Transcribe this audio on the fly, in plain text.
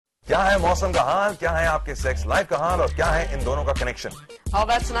क्या है मौसम का हाल, क्या है आपके सेक्स लाइफ का हाल और क्या है इन दोनों का connection? All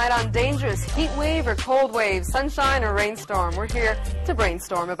that tonight on Dangerous. Heat wave or cold wave, sunshine or rainstorm. We're here to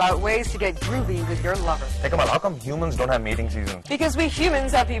brainstorm about ways to get groovy with your lover. Hey Kamal, how come humans don't have mating seasons? Because we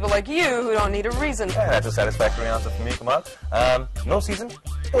humans have people like you who don't need a reason. Yeah, that's a satisfactory answer for me, Kamal. No season,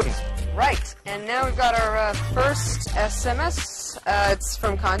 no reason. Right. And now we've got our first SMS. It's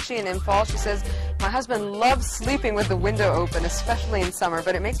from Kanchi in Imphal. She says, my husband loves sleeping with the window open, especially in summer,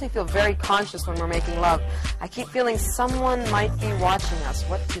 but it makes me feel very conscious when we're making love. I keep feeling someone might be watching us.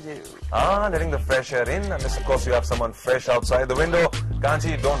 What to do? Letting the fresh air in, unless of course you have someone fresh outside the window.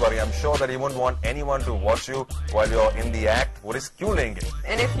 Kanchi, don't worry. I'm sure that he wouldn't want anyone to watch you while you're in the act. What is culing?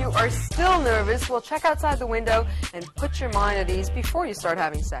 And if you are still nervous, well, check outside the window and put your mind at ease before you start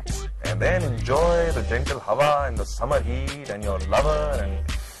having sex. And then enjoy the gentle hawa and the summer heat and your lover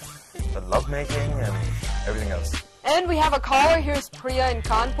and the lovemaking and everything else. And we have a caller. Here's Priya in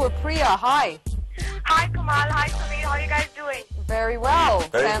Kanpur. Priya, hi. Hi Kamal, hi Sameer, how are you guys doing? Very well.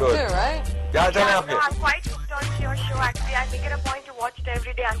 Very Sam good. too, right? I'm quite hooked on your show actually. I make it a point to watch it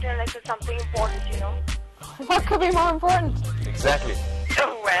every day until unless it's something important, you know. What could be more important? Exactly.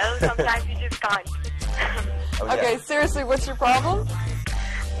 Well, sometimes you just can't. Okay, seriously, what's your problem?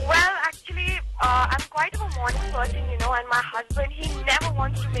 Well, actually, I'm quite of a morning person, you know, and my husband, he never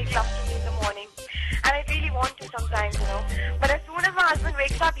wants to make love to me in the morning. And I really want to sometimes, you know. But as soon as my husband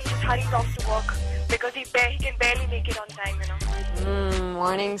wakes up, he just hurries off to work because he can barely make it on time, you know.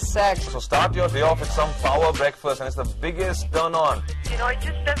 Morning sex. So start your day off with some power breakfast and it's the biggest turn on. You know, it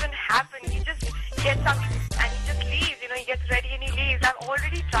just doesn't happen. He just gets up and he just leaves, you know, he gets ready and he leaves. I've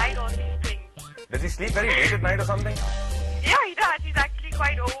already tried all these things. Does he sleep very late at night or something? Yeah, he does. He's actually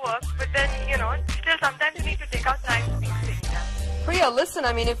quite overworked. But then, you know, still sometimes you need to take out time for these things, yeah. Priya, listen,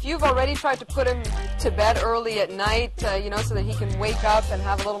 I mean, if you've already tried to put him to bed early at night, you know, so that he can wake up and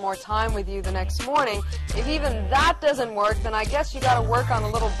have a little more time with you the next morning, if even that doesn't work, then I guess you got to work on a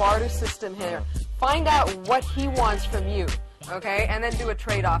little barter system here. Find out what he wants from you, okay, and then do a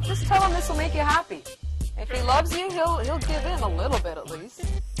trade-off. Just tell him this will make you happy. If he loves you, he'll give in a little bit at least.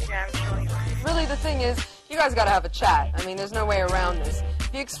 Yeah, I'm sure he will. Really, the thing is, you guys got to have a chat. I mean, there's no way around this.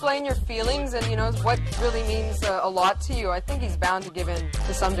 If you explain your feelings and, you know, what really means a lot to you, I think he's bound to give in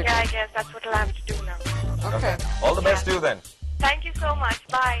to some degree. Yeah, I guess that's what I'll have to do now. Okay. All the best to you then. Thank you so much.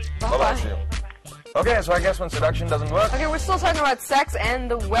 Bye. Bye-bye to you. Okay, so I guess when seduction doesn't work... Okay, we're still talking about sex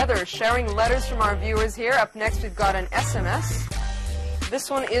and the weather. Sharing letters from our viewers here. Up next, we've got an SMS. This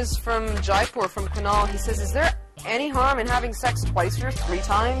one is from Jaipur, from Kunal. He says, is there any harm in having sex twice or 3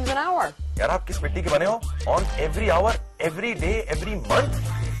 times an hour? यार आप किस मिट्टी के बने हो? On every hour, every day, every month?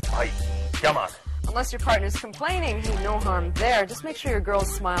 भाई, क्या मान? Unless your partner's complaining, hey, no harm there. Just make sure your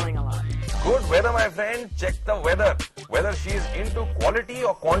girl's smiling a lot. Good weather, my friend. Check the weather. Whether she's into quality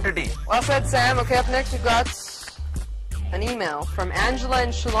or quantity. Well said, Sam. Okay, up next we've got an email from Angela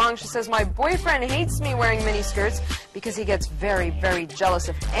in Shillong. She says, my boyfriend hates me wearing miniskirts because he gets very, very jealous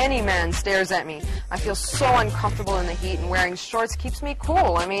if any man stares at me. I feel so uncomfortable in the heat and wearing shorts keeps me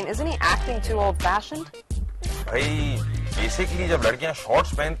cool. I mean, isn't he acting too old-fashioned? भाई, basically जब लड़कियां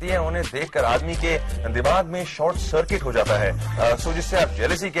shorts पहनती हैं, उन्हें देखकर आदमी के दिमाग में short circuit हो जाता है. So जिससे आप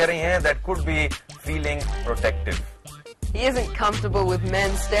jealousy कह रही हैं, that could be feeling protective. He isn't comfortable with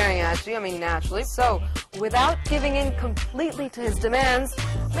men staring at you, I mean, naturally. So, without giving in completely to his demands,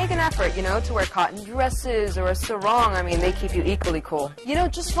 make an effort, you know, to wear cotton dresses or a sarong. I mean, they keep you equally cool. You know,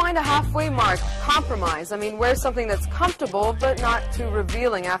 just find a halfway mark, compromise. I mean, wear something that's comfortable, but not too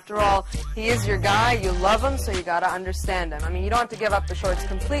revealing. After all, he is your guy, you love him, so you gotta understand him. I mean, you don't have to give up the shorts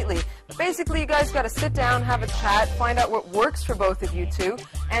completely. But basically, you guys gotta sit down, have a chat, find out what works for both of you two,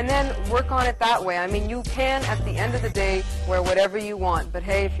 and then work on it that way. I mean, you can, at the end of the day, wear whatever you want. But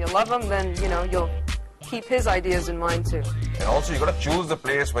hey, if you love him, then, you know, you'll keep his ideas in mind too. And also, you got to choose the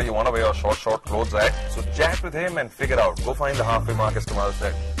place where you want to wear your short clothes at. So chat with him and figure out. Go find the halfway mark, as Kamal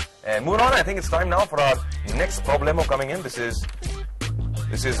said. And moving on, I think it's time now for our next problemo coming in. This is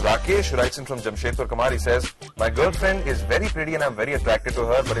Rakesh, who writes in from Jamshedpur Kamar. He says, my girlfriend is very pretty and I'm very attracted to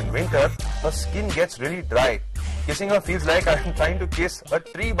her, but in winter, her skin gets really dry. Kissing her feels like I'm trying to kiss a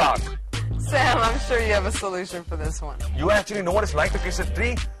tree bark. Sam, I'm sure you have a solution for this one. You actually know what it's like to kiss a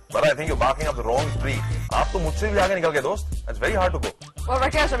tree? But I think you're barking up the wrong tree. आप तो मुझसे भी आगे निकल गए दोस्त. It's very hard to go. Well,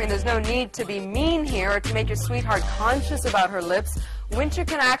 Rakesh, I mean, there's no need to be mean here or to make your sweetheart conscious about her lips. Winter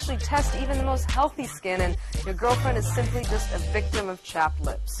can actually test even the most healthy skin, and your girlfriend is simply just a victim of chapped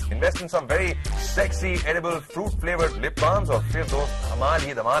lips. Invest in some very sexy, edible, fruit-flavored lip balms, or फिर दोस्त धमाल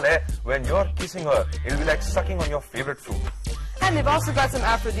ही धमाल है. When you're kissing her, it'll be like sucking on your favorite fruit. And they've also got some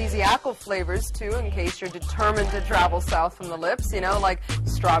aphrodisiacal flavors too, in case you're determined to travel south from the lips, you know, like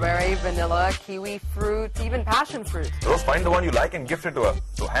strawberry, vanilla, kiwi fruit, even passion fruit. Rose, find the one you like and gift it to her.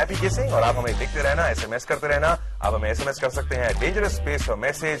 So happy kissing, और आप हमें लिखते रहना, SMS करते रहना. आप हमें SMS कर सकते हैं Dangerous Space for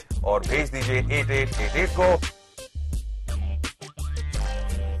message और भेज दीजिए 8888 को.